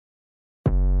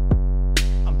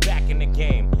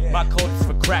My code is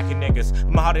for cracking niggas.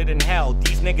 I'm hotter than hell.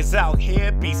 These niggas out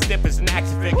here be stiff as an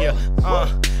action figure.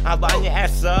 I'll line your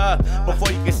ass up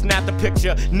before you can snap the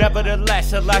picture.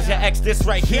 Nevertheless, Elijah X, this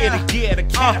right here, the gear, the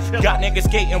caterpillar. Got niggas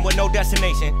skating with no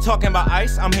destination. Talking about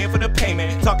ice, I'm here for the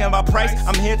payment. Talking about price,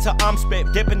 I'm here to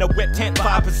spit. Dipping the whip,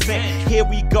 5%. Here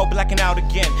we go, blacking out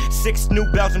again. 6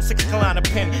 New Belgium, 6 Carolina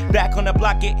pin. Back on the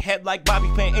block, get head like Bobby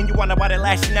Pin. And you wonder why they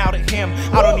lashing out at him.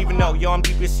 I don't even know, yo, I'm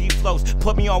deep as sea flows.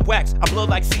 Put me on wax, I blow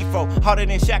like C4. Harder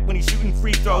than Shaq when he's shooting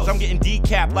free throws. I'm getting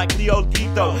decapped like Leo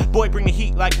Dito. Boy, bring the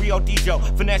heat like Rio Dijo.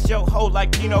 Finesse your hoe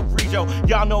like Pino Grigio.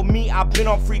 Y'all know me, I've been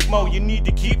on freak mode. You need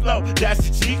to keep low, that's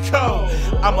the cheat code.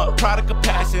 I'm a product of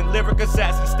passion, lyric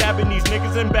assassin. Stabbing these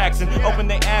niggas in backs and open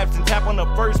their abs and tap on the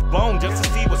first bone just to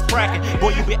see what's cracking. Boy,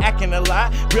 you be acting a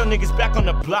lot. Real niggas back on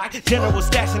the block. General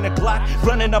stashing the Glock.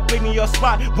 Running up in your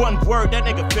spot. One word, that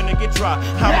nigga finna get dropped.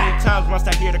 How many times must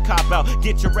I hear the cop out?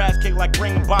 Get your ass kicked like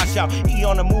bringing Bosch out. E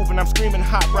on the move and I'm screaming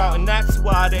hot route. And that's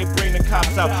why they bring the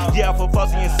cops out. Yeah, for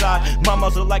fuzzy inside. My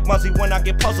muzzle like Muzzy when I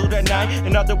get puzzled at night.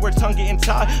 In other words, tongue getting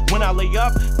tied. When I lay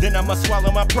up, then I must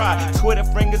swallow my pride. Twitter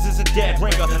fingers is a dead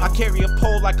ringer. I carry a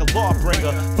pole like a law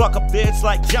bringer. Fuck a bitch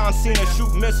like John Cena.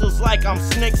 Shoot missiles like I'm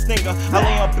Snake Stinger. I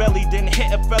lay on belly, then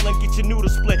hit a felon. Get your noodle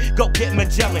split. Go get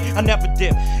Magellan. I never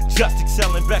dip. Just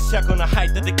excelling. Best check on the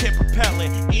height that the kid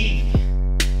propelling. E.